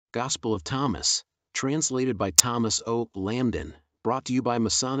Gospel of Thomas, translated by Thomas O. Lambden, brought to you by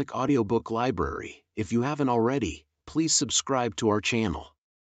Masonic Audiobook Library. If you haven't already, please subscribe to our channel.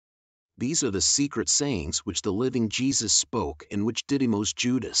 These are the secret sayings which the living Jesus spoke and which Didymos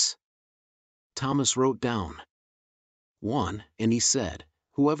Judas Thomas wrote down. 1. And he said,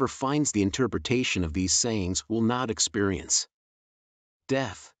 whoever finds the interpretation of these sayings will not experience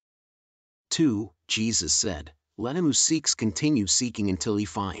death. 2. Jesus said, let him who seeks continue seeking until he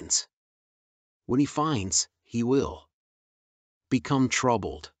finds. When he finds, he will become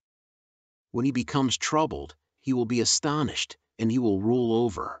troubled. When he becomes troubled, he will be astonished, and he will rule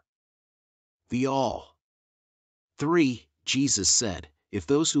over the all. 3. Jesus said, if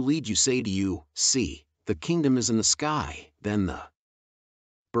those who lead you say to you, see, the kingdom is in the sky, then the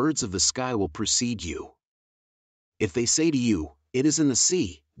birds of the sky will precede you. If they say to you, it is in the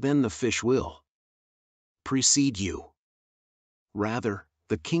sea, then the fish will precede you. Rather,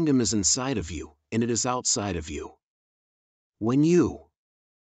 the kingdom is inside of you, and it is outside of you. When you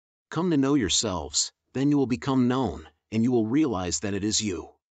come to know yourselves, then you will become known, and you will realize that it is you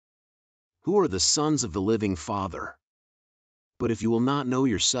who are the sons of the living Father. But if you will not know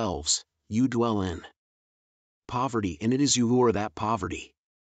yourselves, you dwell in poverty, and it is you who are that poverty.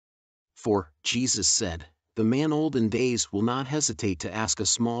 For, Jesus said, the man old in days will not hesitate to ask a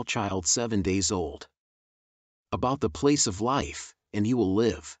small child 7 days old about the place of life, and he will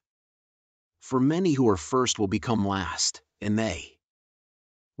live. For many who are first will become last, and they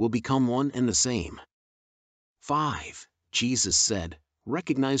will become one and the same. 5. Jesus said,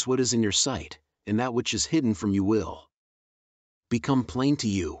 recognize what is in your sight, and that which is hidden from you will become plain to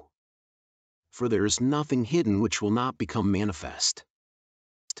you. For there is nothing hidden which will not become manifest.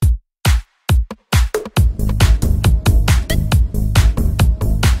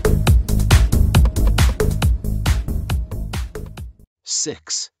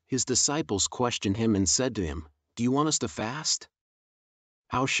 His disciples questioned him and said to him, do you want us to fast?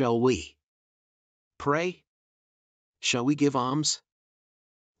 How shall we pray? Shall we give alms?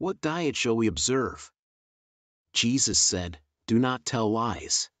 What diet shall we observe? Jesus said, do not tell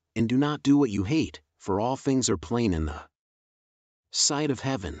lies, and do not do what you hate, for all things are plain in the sight of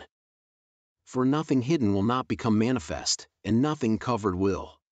heaven. For nothing hidden will not become manifest, and nothing covered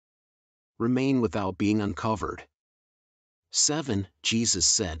will remain without being uncovered. 7. Jesus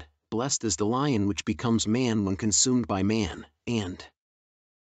said, blessed is the lion which becomes man when consumed by man, and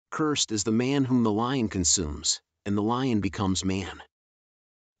cursed is the man whom the lion consumes, and the lion becomes man.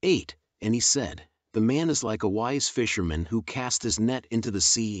 8. And he said, the man is like a wise fisherman who cast his net into the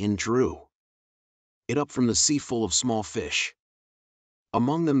sea and drew it up from the sea full of small fish.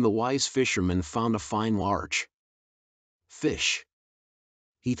 Among them the wise fisherman found a fine large fish.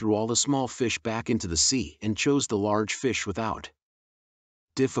 He threw all the small fish back into the sea and chose the large fish without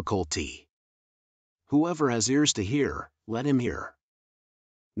difficulty. Whoever has ears to hear, let him hear.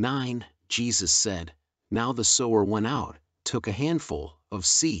 9. Jesus said, now the sower went out, took a handful of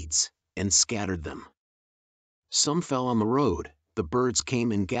seeds, and scattered them. Some fell on the road, the birds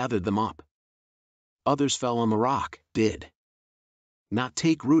came and gathered them up. Others fell on the rock, did not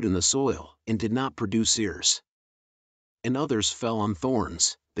take root in the soil, and did not produce ears. And others fell on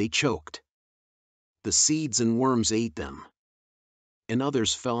thorns, they choked the seeds and worms ate them. And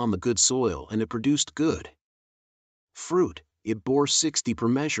others fell on the good soil, and it produced good fruit, it bore 60 per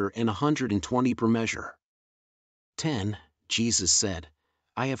measure and 120 per measure. 10. Jesus said,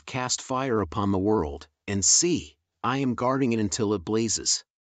 I have cast fire upon the world, and see, I am guarding it until it blazes.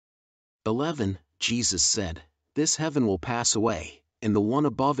 11. Jesus said, this heaven will pass away, and the one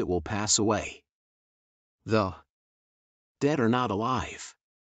above it will pass away. The dead are not alive,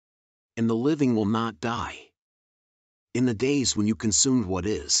 and the living will not die. In the days when you consumed what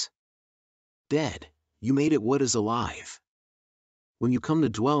is dead, you made it what is alive. When you come to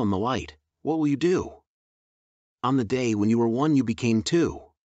dwell in the light, what will you do? On the day when you were one you became two.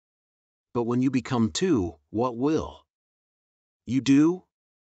 But when you become two, what will you do?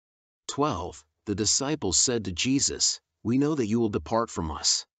 12. The disciples said to Jesus, we know that you will depart from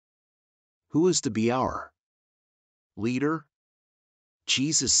us. Who is to be our leader?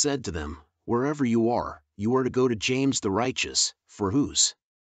 Jesus said to them, wherever you are to go to James the righteous, for whose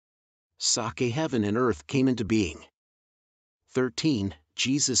sake heaven and earth came into being. 13.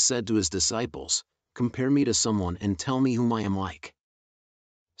 Jesus said to his disciples, compare me to someone and tell me whom I am like.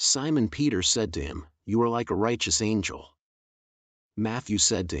 Simon Peter said to him, you are like a righteous angel. Matthew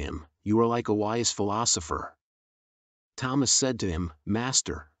said to him, you are like a wise philosopher. Thomas said to him,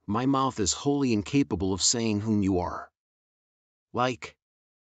 Master, my mouth is wholly incapable of saying whom you are like.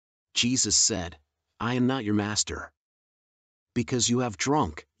 Jesus said, I am not your master. Because you have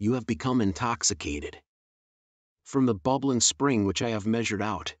drunk, you have become intoxicated. From the bubbling spring which I have measured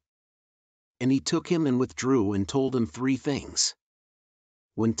out. And he took him and withdrew and told him 3 things.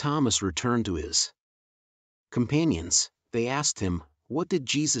 When Thomas returned to his companions, they asked him, "What did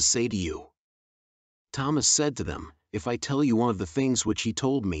Jesus say to you?" Thomas said to them, "If I tell you one of the things which he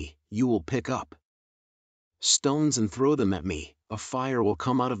told me, you will pick up stones and throw them at me, a fire will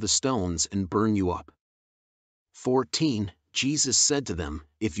come out of the stones and burn you up." 14. Jesus said to them,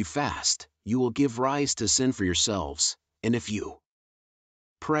 "If you fast, you will give rise to sin for yourselves, and if you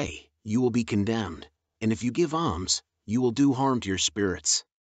pray, you will be condemned, and if you give alms, you will do harm to your spirits.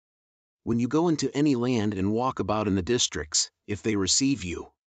 When you go into any land and walk about in the districts, if they receive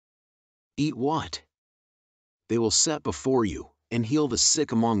you, eat what they will set before you, and heal the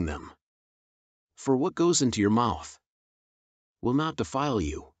sick among them. For what goes into your mouth will not defile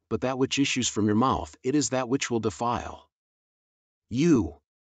you, but that which issues from your mouth, it is that which will defile you."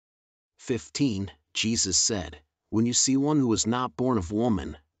 15. Jesus said, "When you see one who was not born of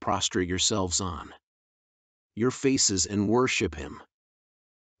woman, prostrate yourselves on your faces and worship him.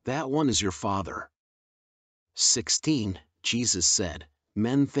 That one is your Father." 16. Jesus said,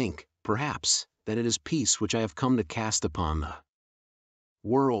 "Men think, perhaps, that it is peace which I have come to cast upon the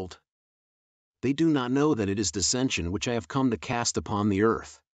world. They do not know that it is dissension which I have come to cast upon the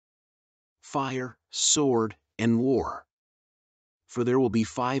earth. Fire, sword, and war. For there will be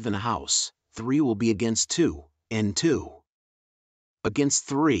 5 in a house, 3 will be against 2, and 2 against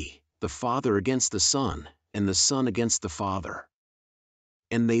 3, the father against the son, and the son against the father.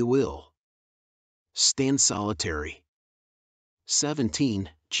 And they will stand solitary." 17.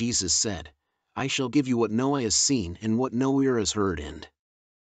 Jesus said, "I shall give you what no eye has seen and what no ear has heard and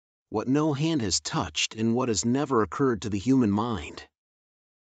what no hand has touched and what has never occurred to the human mind."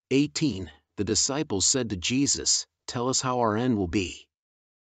 18. The disciples said to Jesus, "Tell us how our end will be."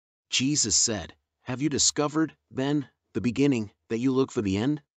 Jesus said, "Have you discovered, then, the beginning, that you look for the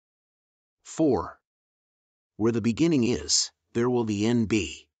end? 4. Where the beginning is, there will the end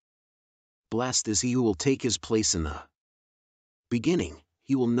be. Blessed is he who will take his place in the beginning,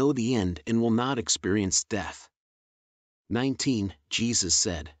 he will know the end and will not experience death." 19. Jesus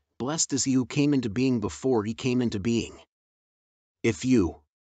said, "Blessed is he who came into being before he came into being. If you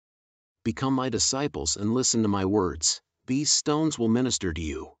become my disciples and listen to my words, these stones will minister to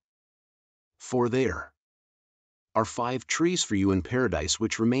you. For there are 5 trees for you in paradise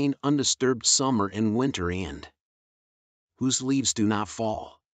which remain undisturbed summer and winter and whose leaves do not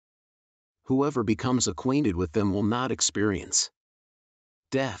fall. Whoever becomes acquainted with them will not experience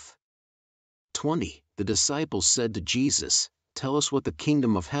death." 20. The disciples said to Jesus, "Tell us what the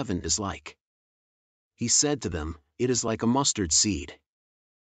kingdom of heaven is like." He said to them, "It is like a mustard seed.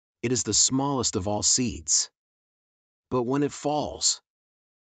 It is the smallest of all seeds. But when it falls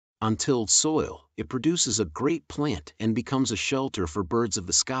on tilled soil, it produces a great plant and becomes a shelter for birds of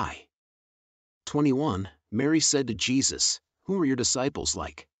the sky." 21. Mary said to Jesus, "Who are your disciples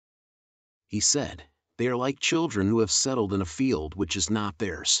like?" He said, "They are like children who have settled in a field which is not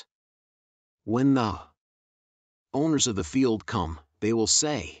theirs. When the owners of the field come, they will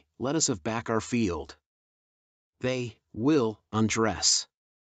say, 'Let us have back our field.' They will undress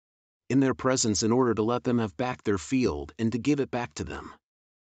in their presence in order to let them have back their field and to give it back to them.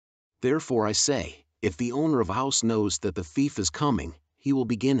 Therefore I say, if the owner of a house knows that the thief is coming, he will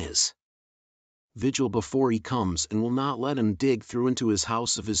begin his vigil before he comes and will not let him dig through into his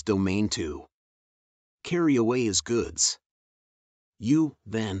house of his domain to carry away his goods. You,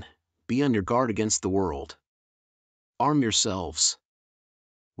 then, be on your guard against the world. Arm yourselves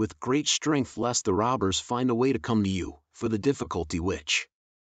with great strength lest the robbers find a way to come to you, for the difficulty which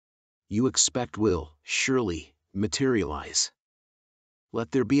you expect will, surely, materialize.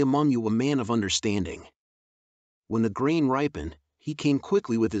 Let there be among you a man of understanding." When the grain ripened, he came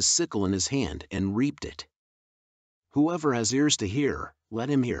quickly with his sickle in his hand and reaped it. Whoever has ears to hear, let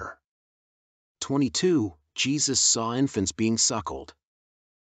him hear. 22. Jesus saw infants being suckled.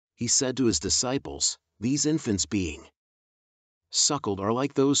 He said to his disciples, "These infants being suckled are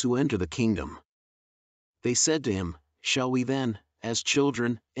like those who enter the kingdom." They said to him, "Shall we then, as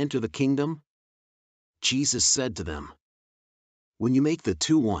children, enter the kingdom?" Jesus said to them, "When you make the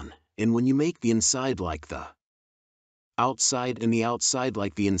 2 one, and when you make the inside like the outside and the outside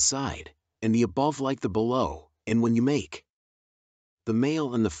like the inside, and the above like the below, and when you make the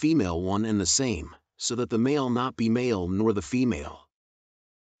male and the female one and the same, so that the male not be male nor the female.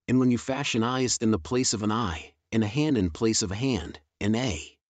 And when you fashion eyes in the place of an eye, and a hand in place of a hand, and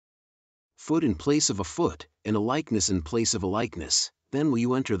a foot in place of a foot, and a likeness in place of a likeness, then will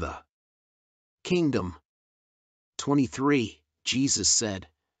you enter the kingdom." 23. Jesus said,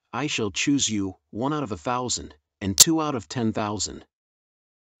 I shall choose you, 1 out of 1,000, and 2 out of 10,000.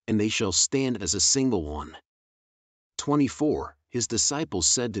 And they shall stand as a single one. 24. His disciples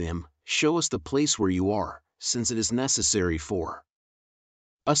said to him, Show us the place where you are, since it is necessary for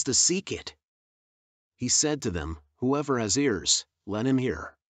us to seek it. He said to them, Whoever has ears, let him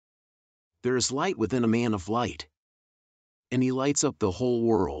hear. There is light within a man of light, and he lights up the whole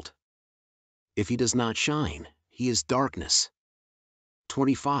world. If he does not shine, he is darkness.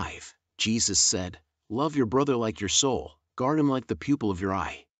 25. Jesus said, Love your brother like your soul, guard him like the pupil of your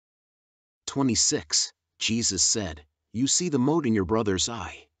eye. 26. Jesus said, You see the mote in your brother's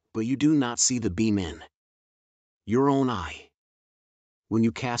eye, but you do not see the beam in your own eye. When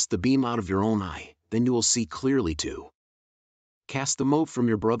you cast the beam out of your own eye, then you will see clearly to cast the mote from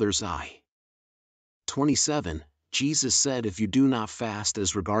your brother's eye. 27. Jesus said, If you do not fast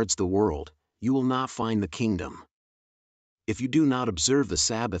as regards the world, you will not find the kingdom. If you do not observe the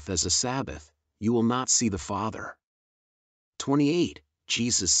Sabbath as a Sabbath, you will not see the Father. 28.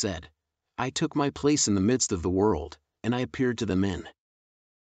 Jesus said, I took my place in the midst of the world, and I appeared to them in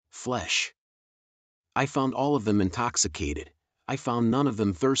flesh. I found all of them intoxicated, I found none of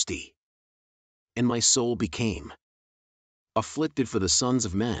them thirsty. And my soul became afflicted for the sons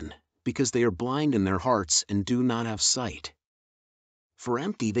of men, because they are blind in their hearts and do not have sight. For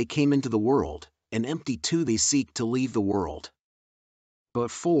empty they came into the world, and empty too they seek to leave the world. But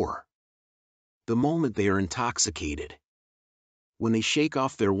for the moment they are intoxicated, when they shake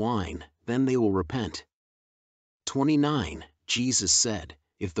off their wine, then they will repent. 29. Jesus said,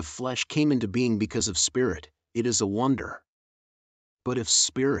 If the flesh came into being because of spirit, it is a wonder. But if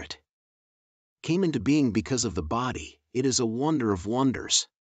spirit came into being because of the body, it is a wonder of wonders.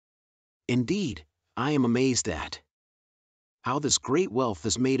 Indeed, I am amazed at how this great wealth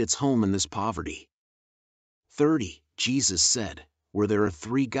has made its home in this poverty. 30. Jesus said, Where there are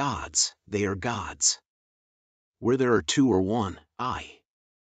 3 gods, they are gods. Where there are 2 or 1, I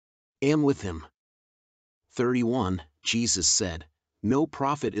am with him. 31. Jesus said, No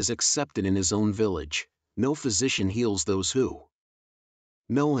prophet is accepted in his own village, no physician heals those who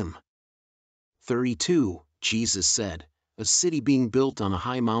know him. 32. Jesus said, A city being built on a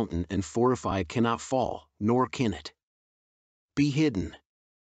high mountain and fortified cannot fall, nor can it be hidden.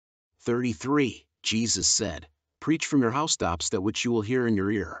 33. Jesus said, Preach from your housetops that which you will hear in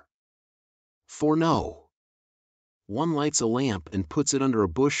your ear. For no one lights a lamp and puts it under a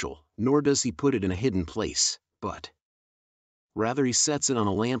bushel, nor does he put it in a hidden place, but rather he sets it on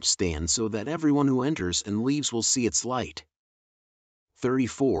a lampstand so that everyone who enters and leaves will see its light.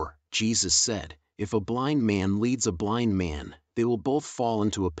 34. Jesus said, If a blind man leads a blind man, they will both fall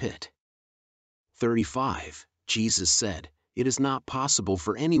into a pit. 35. Jesus said, It is not possible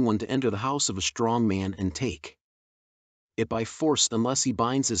for anyone to enter the house of a strong man and take it by force unless he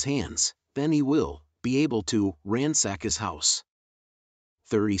binds his hands, then he will be able to ransack his house.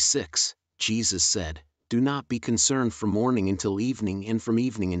 36. Jesus said, Do not be concerned from morning until evening and from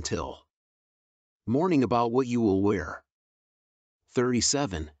evening until morning about what you will wear.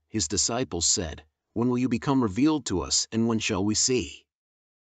 37. His disciples said, When will you become revealed to us, and when shall we see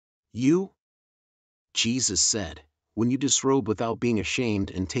you? Jesus said, When you disrobe without being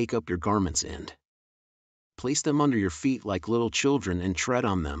ashamed and take up your garments and place them under your feet like little children and tread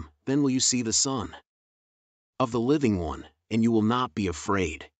on them, then will you see the Son of the living one, and you will not be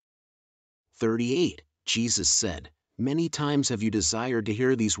afraid. 38. Jesus said, Many times have you desired to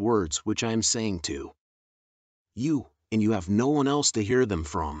hear these words which I am saying to you, and you have no one else to hear them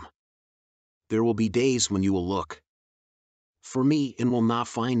from. There will be days when you will look for me and will not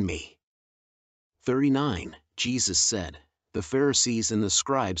find me. 39. Jesus said, The Pharisees and the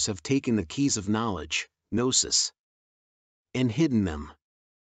scribes have taken the keys of knowledge, Gnosis, and hidden them.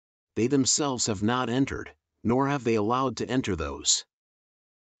 They themselves have not entered, nor have they allowed to enter those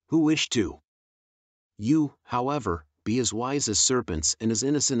who wish to. You, however, be as wise as serpents and as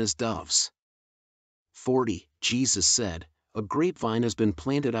innocent as doves. 40. Jesus said, A grapevine has been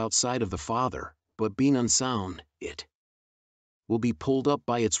planted outside of the Father, but being unsound, it will be pulled up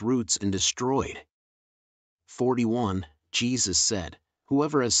by its roots and destroyed. 41. Jesus said,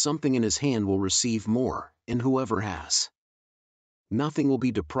 Whoever has something in his hand will receive more, and whoever has nothing will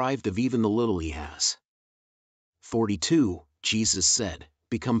be deprived of even the little he has. 42. Jesus said,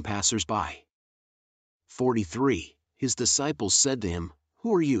 Become passers-by. 43. His disciples said to him,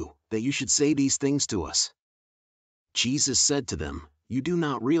 Who are you, that you should say these things to us? Jesus said to them, You do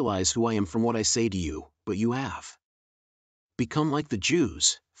not realize who I am from what I say to you, but you have become like the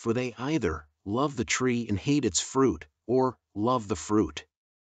Jews, for they either love the tree and hate its fruit, or love the fruit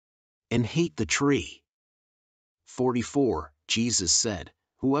and hate the tree. 44. Jesus said,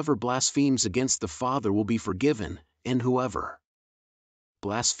 "Whoever blasphemes against the Father will be forgiven, and whoever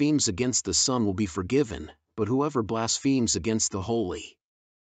blasphemes against the Son will be forgiven, but whoever blasphemes against the Holy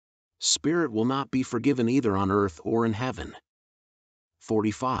Spirit will not be forgiven either on earth or in heaven."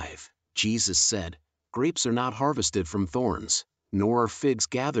 45. Jesus said, "Grapes are not harvested from thorns, nor are figs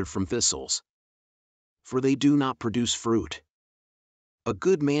gathered from thistles, for they do not produce fruit. A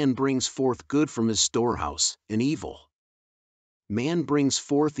good man brings forth good from his storehouse, an evil man brings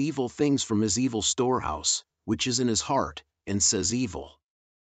forth evil things from his evil storehouse, which is in his heart, and says evil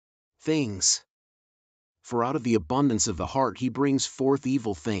things. For out of the abundance of the heart he brings forth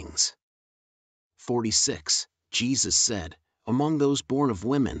evil things." 46. Jesus said, "Among those born of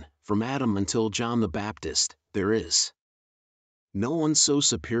women, from Adam until John the Baptist, there is no one so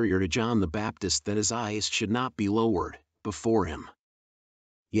superior to John the Baptist that his eyes should not be lowered before him.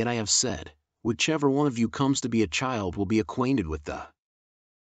 Yet I have said, whichever one of you comes to be a child will be acquainted with the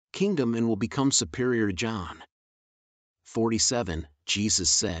kingdom and will become superior to John." 47.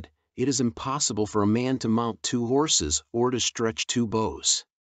 Jesus said, "It is impossible for a man to mount 2 horses or to stretch 2 bows.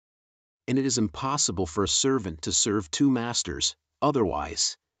 And it is impossible for a servant to serve 2 masters,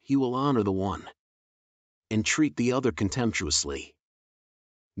 otherwise, he will honor the one and treat the other contemptuously.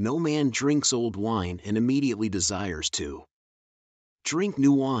 No man drinks old wine and immediately desires to drink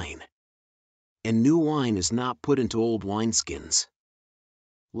new wine. And new wine is not put into old wineskins,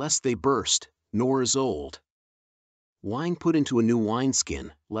 lest they burst, nor is old wine put into a new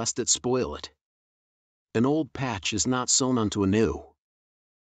wineskin, lest it spoil it. An old patch is not sewn onto a new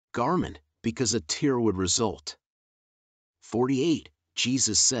garment, because a tear would result." 48.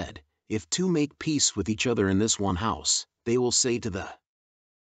 Jesus said, "If 2 make peace with each other in this one house, they will say to the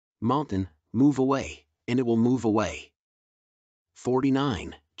mountain, 'Move away,' and it will move away."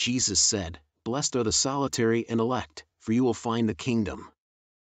 49. Jesus said, "Blessed are the solitary and elect, for you will find the kingdom.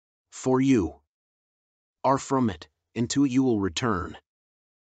 For you are from it, and to it you will return."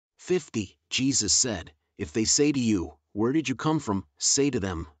 50. Jesus said, "If they say to you, 'Where did you come from?' say to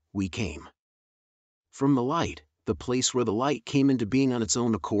them, 'We came from the light,' the place where the light came into being on its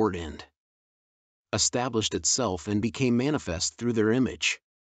own accord and established itself and became manifest through their image.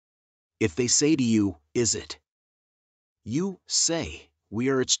 If they say to you, 'Is it?' you say, 'We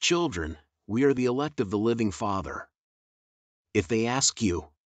are its children, we are the elect of the living Father.' If they ask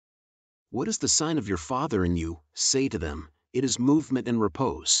you, 'What is the sign of your Father?' and you say to them, 'It is movement and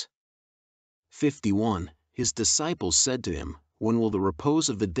repose.'" 51. His disciples said to him, "When will the repose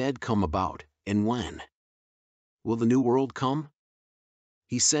of the dead come about, and when will the new world come?"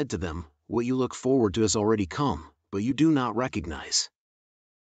 He said to them, "What you look forward to has already come, but you do not recognize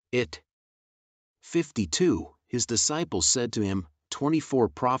it." 52. His disciples said to him, 24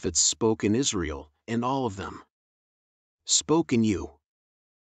 prophets spoke in Israel, and all of them spoke in you."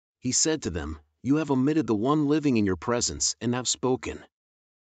 He said to them, "You have omitted the one living in your presence and have spoken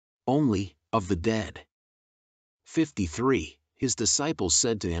only of the dead." 53. His disciples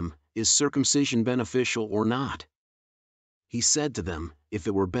said to him, "Is circumcision beneficial or not?" He said to them, "If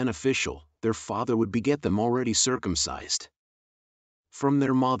it were beneficial, their father would beget them already circumcised from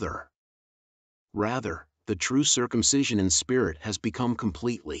their mother. Rather, the true circumcision in spirit has become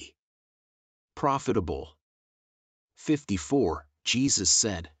completely profitable." 54. Jesus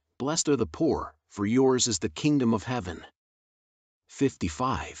said, "Blessed are the poor, for yours is the kingdom of heaven."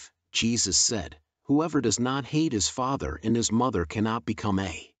 55. Jesus said, "Whoever does not hate his father and his mother cannot become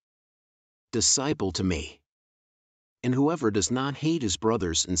a disciple to me. And whoever does not hate his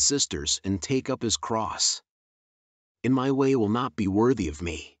brothers and sisters and take up his cross in my way will not be worthy of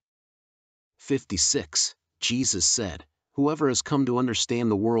me." 56. Jesus said, "Whoever has come to understand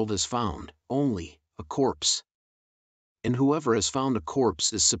the world has found only a corpse. And whoever has found a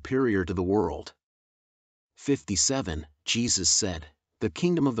corpse is superior to the world." 57. Jesus said, "The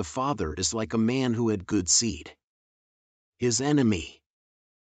kingdom of the Father is like a man who had good seed. His enemy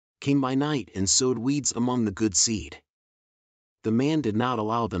came by night and sowed weeds among the good seed. The man did not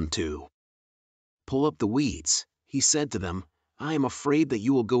allow them to pull up the weeds. He said to them, 'I am afraid that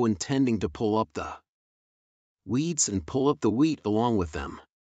you will go intending to pull up the weeds and pull up the wheat along with them.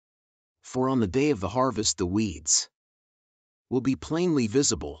 For on the day of the harvest the weeds will be plainly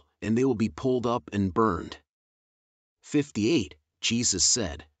visible, and they will be pulled up and burned." 58. Jesus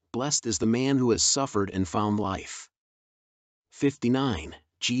said, "Blessed is the man who has suffered and found life." 59.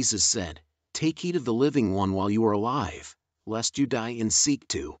 Jesus said, "Take heed of the living one while you are alive, lest you die and seek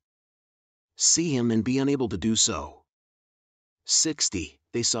to see him and be unable to do so." 60.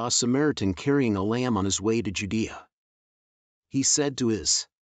 They saw a Samaritan carrying a lamb on his way to Judea. He said to his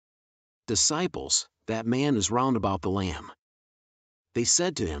disciples, "That man is round about the lamb." They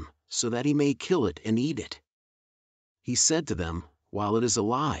said to him, so that he may kill it and eat it. He said to them, while it is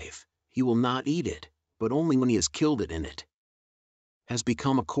alive, he will not eat it, but only when he has killed it and it has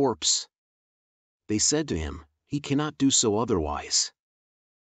become a corpse. They said to him, he cannot do so otherwise.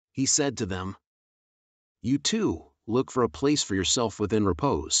 He said to them, you too, look for a place for yourself within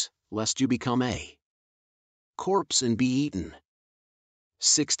repose, lest you become a corpse and be eaten.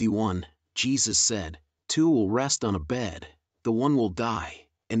 61. Jesus said, two will rest on a bed, the one will die,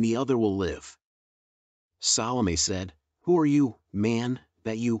 and the other will live. Salome said, who are you, man,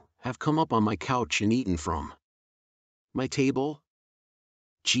 that you have come up on my couch and eaten from my table?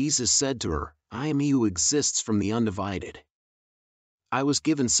 Jesus said to her, I am he who exists from the undivided. I was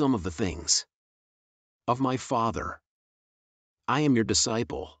given some of the things of my Father. I am your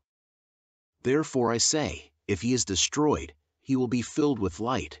disciple. Therefore I say, if he is destroyed, he will be filled with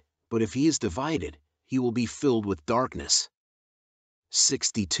light, but if he is divided, he will be filled with darkness.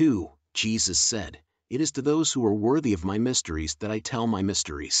 62. Jesus said, it is to those who are worthy of my mysteries that I tell my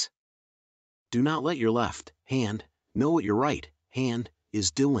mysteries. Do not let your left hand know what your right hand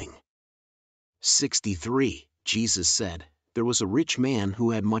is doing. 63. Jesus said, there was a rich man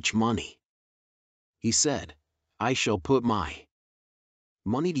who had much money. He said, I shall put my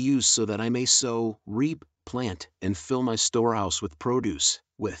money to use so that I may sow, reap, plant, and fill my storehouse with produce,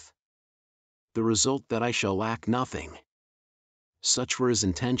 with the result that I shall lack nothing. Such were his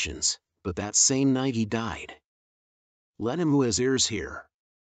intentions, but that same night he died. Let him who has ears hear.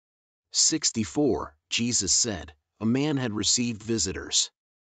 64. Jesus said, a man had received visitors.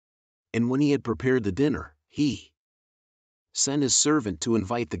 And when he had prepared the dinner, he sent his servant to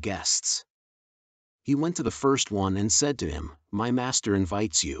invite the guests. He went to the first one and said to him, my master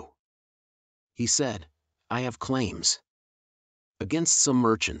invites you. He said, I have claims against some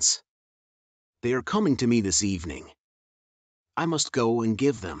merchants. They are coming to me this evening. I must go and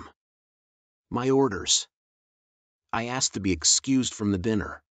give them my orders. I asked to be excused from the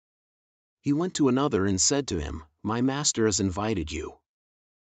dinner. He went to another and said to him, my master has invited you.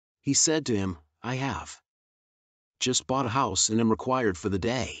 He said to him, I have just bought a house and am required for the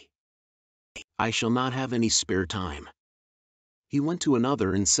day. I shall not have any spare time. He went to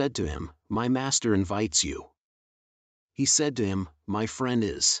another and said to him, my master invites you. He said to him, my friend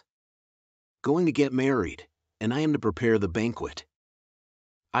is going to get married, and I am to prepare the banquet.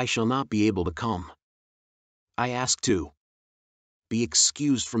 I shall not be able to come. I ask to be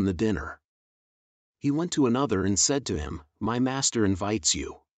excused from the dinner. He went to another and said to him, my master invites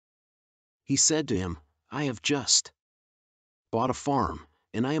you. He said to him, I have just bought a farm,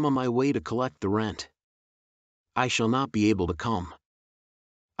 and I am on my way to collect the rent. I shall not be able to come.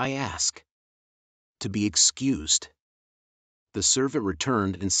 I ask to be excused. The servant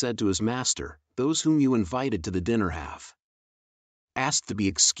returned and said to his master, those whom you invited to the dinner have asked to be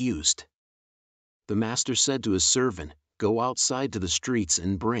excused. The master said to his servant, go outside to the streets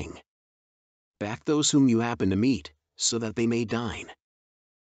and bring back those whom you happen to meet, so that they may dine.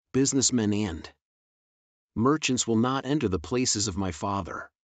 Businessmen and merchants will not enter the places of my Father.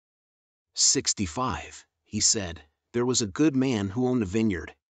 65. He said, there was a good man who owned a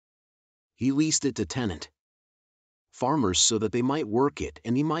vineyard. He leased it to tenant farmers so that they might work it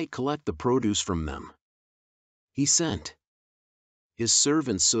and he might collect the produce from them. He sent his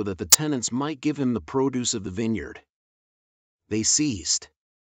servants so that the tenants might give him the produce of the vineyard. They seized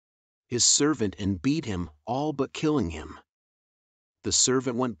his servant and beat him, all but killing him. The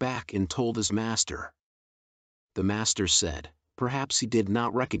servant went back and told his master. The master said, perhaps he did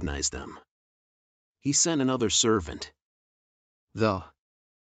not recognize them. He sent another servant. The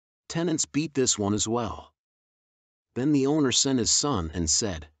tenants beat this one as well. Then the owner sent his son and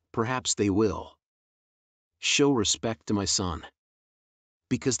said, perhaps they will show respect to my son.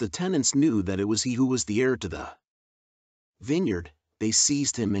 Because the tenants knew that it was he who was the heir to the vineyard, they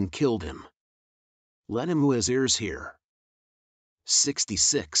seized him and killed him. Let him who has ears hear.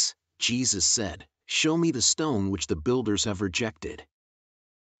 66. Jesus said, show me the stone which the builders have rejected.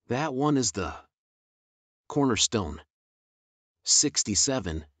 That one is the cornerstone.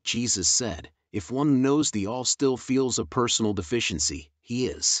 67. Jesus said, if one knows the all still feels a personal deficiency, he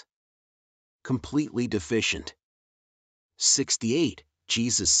is completely deficient. 68.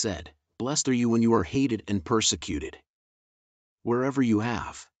 Jesus said, blessed are you when you are hated and persecuted. Wherever you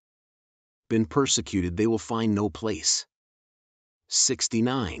have been persecuted, they will find no place.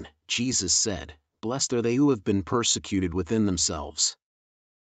 69. Jesus said, blessed are they who have been persecuted within themselves.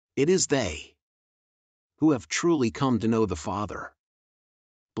 It is they who have truly come to know the Father.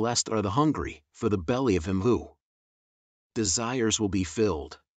 Blessed are the hungry, for the belly of him who desires will be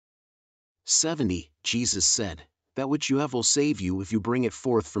filled. 70. Jesus said, That which you have will save you if you bring it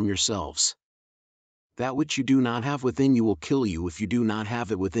forth from yourselves. That which you do not have within you will kill you if you do not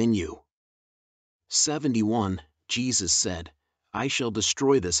have it within you. 71. Jesus said, I shall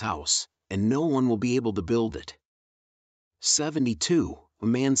destroy this house, and no one will be able to build it. 72. A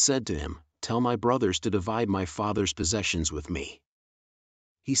man said to him, Tell my brothers to divide my father's possessions with me.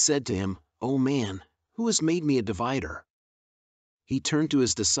 He said to him, O man, who has made me a divider? He turned to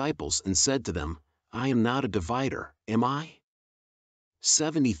his disciples and said to them, I am not a divider, am I?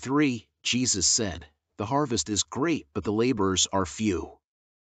 73. Jesus said, The harvest is great, but the laborers are few.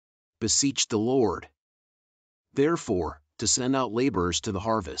 Beseech the Lord, therefore, to send out laborers to the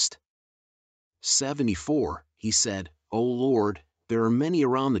harvest. 74. He said, O Lord, there are many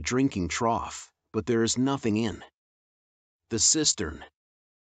around the drinking trough, but there is nothing in the cistern.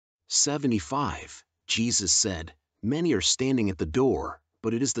 75. Jesus said, Many are standing at the door,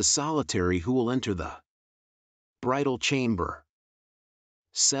 but it is the solitary who will enter the bridal chamber.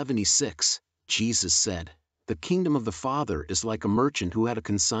 76. Jesus said, The kingdom of the Father is like a merchant who had a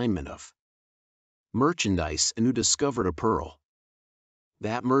consignment of merchandise and who discovered a pearl.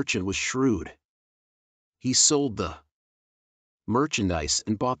 That merchant was shrewd. He sold the merchandise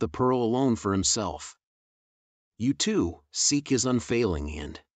and bought the pearl alone for himself. You too, seek his unfailing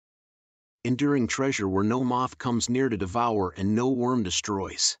and enduring treasure where no moth comes near to devour and no worm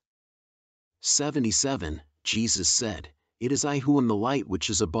destroys. 77. Jesus said, It is I who am the light which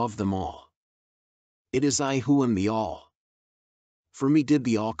is above them all. It is I who am the all. For me did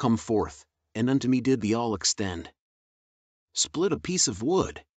the all come forth, and unto me did the all extend. Split a piece of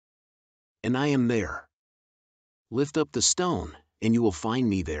wood, and I am there. Lift up the stone, and you will find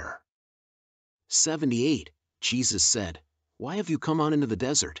me there. 78. Jesus said, Why have you come out into the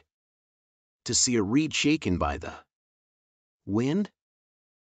desert? To see a reed shaken by the wind?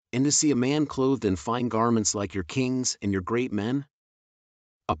 And to see a man clothed in fine garments like your kings and your great men?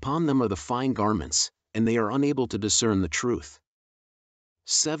 Upon them are the fine garments, and they are unable to discern the truth.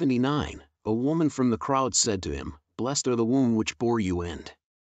 79. A woman from the crowd said to him, Blessed are the womb which bore you and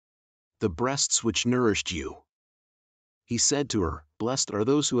the breasts which nourished you. He said to her, Blessed are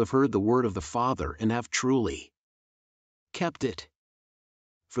those who have heard the word of the Father and have truly kept it.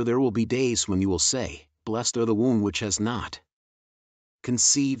 For there will be days when you will say, Blessed are the womb which has not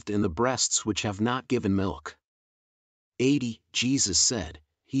conceived and the breasts which have not given milk. 80. Jesus said,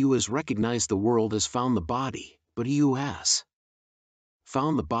 He who has recognized the world has found the body, but he who has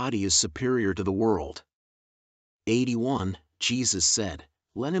found the body is superior to the world. 81. Jesus said,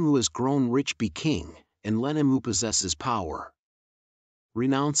 Let him who has grown rich be king, and let him who possesses power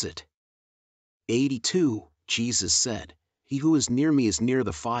renounce it. 82. Jesus said, He who is near me is near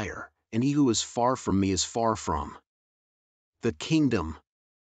the fire, and he who is far from me is far from the kingdom.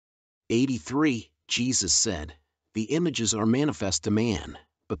 83. Jesus said, The images are manifest to man,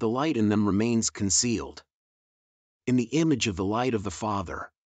 but the light in them remains concealed. In the image of the light of the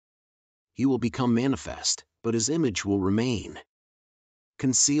Father, he will become manifest, but his image will remain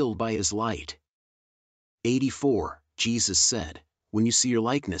concealed by his light. 84. Jesus said, When you see your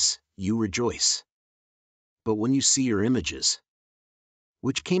likeness, you rejoice. But when you see your images,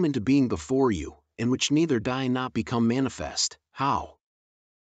 which came into being before you, and which neither die nor become manifest, how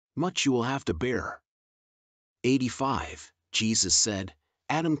much you will have to bear. 85. Jesus said,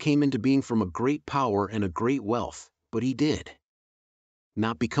 Adam came into being from a great power and a great wealth, but he did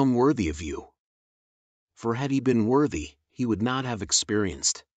not become worthy of you. For had he been worthy, he would not have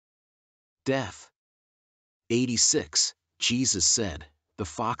experienced death. 86. Jesus said, The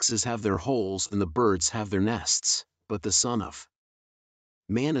foxes have their holes and the birds have their nests, but the Son of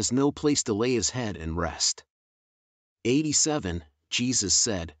Man has no place to lay his head and rest. 87. Jesus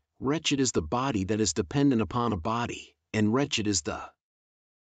said, Wretched is the body that is dependent upon a body, and wretched is the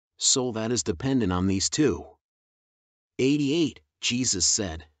soul that is dependent on these two. 88. Jesus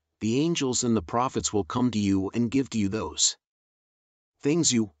said, The angels and the prophets will come to you and give to you those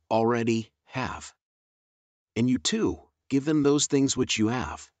things you already have. And you too, give them those things which you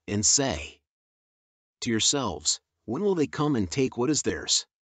have, and say to yourselves, When will they come and take what is theirs?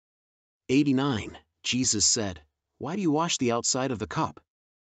 89. Jesus said, Why do you wash the outside of the cup?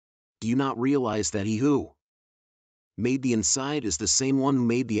 Do you not realize that he who made the inside is the same one who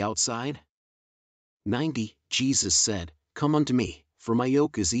made the outside? 90. Jesus said, Come unto me, for my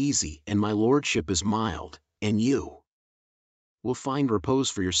yoke is easy and my lordship is mild, and you will find repose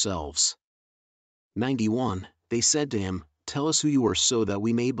for yourselves. 91. They said to him, Tell us who you are so that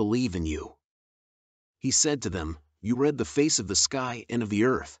we may believe in you. He said to them, You read the face of the sky and of the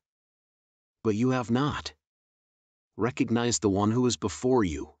earth, but you have not recognized the one who is before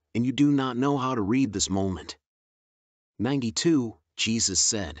you, and you do not know how to read this moment. 92, Jesus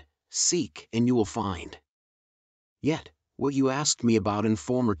said, "Seek and you will find. Yet, what you asked me about in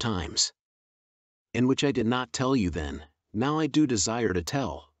former times, and which I did not tell you then, now I do desire to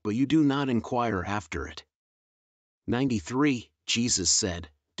tell, but you do not inquire after it." 93, Jesus said,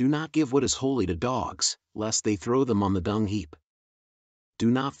 "Do not give what is holy to dogs, lest they throw them on the dung heap. Do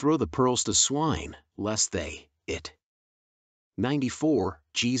not throw the pearls to swine, lest they it." 94,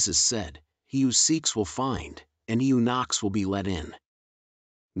 Jesus said, "He who seeks will find, and he who knocks will be let in."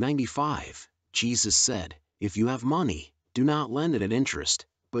 95, Jesus said, "If you have money, do not lend it at interest,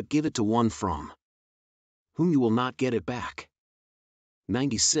 but give it to one from whom you will not get it back."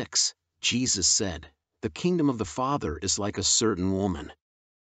 96, Jesus said, "The kingdom of the Father is like a certain woman.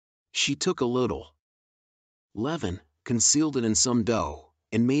 She took a little leaven, concealed it in some dough,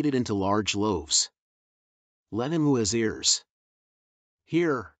 and made it into large loaves. Let him who has ears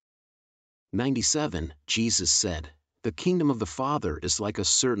hear." 97, Jesus said, "The kingdom of the Father is like a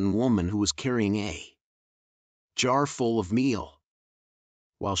certain woman who was carrying a jar full of meal.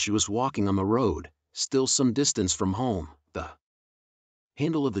 While she was walking on the road, still some distance from home, the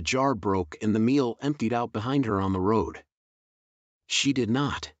handle of the jar broke and the meal emptied out behind her on the road. She did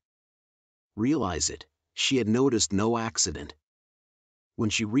not realize it. She had noticed no accident. When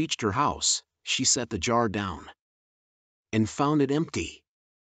she reached her house, she set the jar down and found it empty."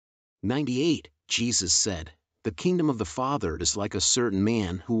 98, Jesus said, "The kingdom of the Father is like a certain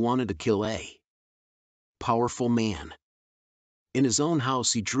man who wanted to kill a powerful man. In his own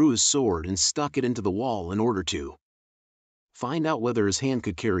house he drew his sword and stuck it into the wall in order to find out whether his hand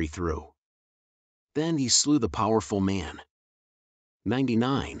could carry through. Then he slew the powerful man."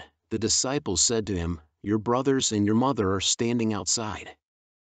 99, the disciples said to him, "Your brothers and your mother are standing outside."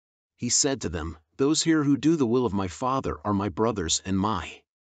 He said to them, "Those here who do the will of my Father are my brothers and my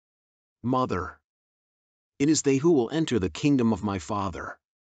mother. It is they who will enter the kingdom of my Father."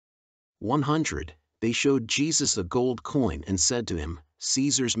 100, they showed Jesus a gold coin and said to him,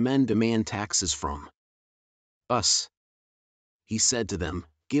 "Caesar's men demand taxes from us." He said to them,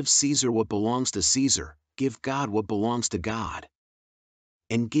 "Give Caesar what belongs to Caesar, give God what belongs to God.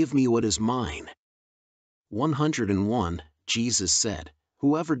 And give me what is mine." 101, Jesus said,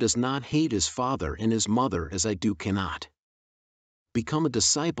 "Whoever does not hate his father and his mother as I do cannot become a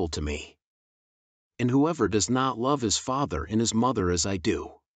disciple to me. And whoever does not love his father and his mother as I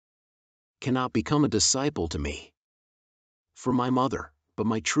do cannot become a disciple to me. For my mother, but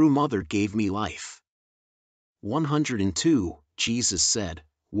my true mother gave me life." 102, Jesus said,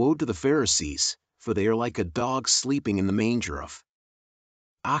 "Woe to the Pharisees, for they are like a dog sleeping in the manger of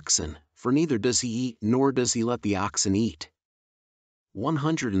oxen, for neither does he eat nor does he let the oxen eat."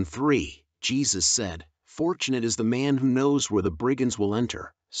 103, Jesus said, "Fortunate is the man who knows where the brigands will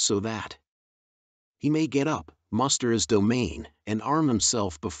enter, so that he may get up, muster his domain, and arm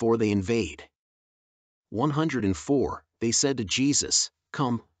himself before they invade." 104, they said to Jesus,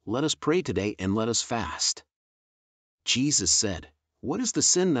 "Come, let us pray today and let us fast." Jesus said, "What is the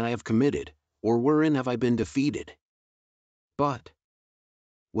sin that I have committed, or wherein have I been defeated? But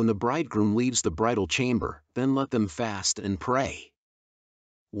when the bridegroom leaves the bridal chamber, then let them fast and pray."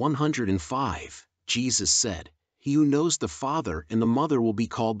 105, Jesus said, "He who knows the father and the mother will be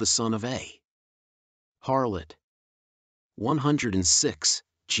called the son of a harlot." 106,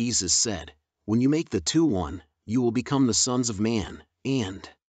 Jesus said, "When you make the two one, you will become the sons of man, and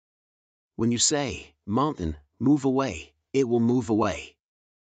when you say, 'Mountain, move away,' it will move away."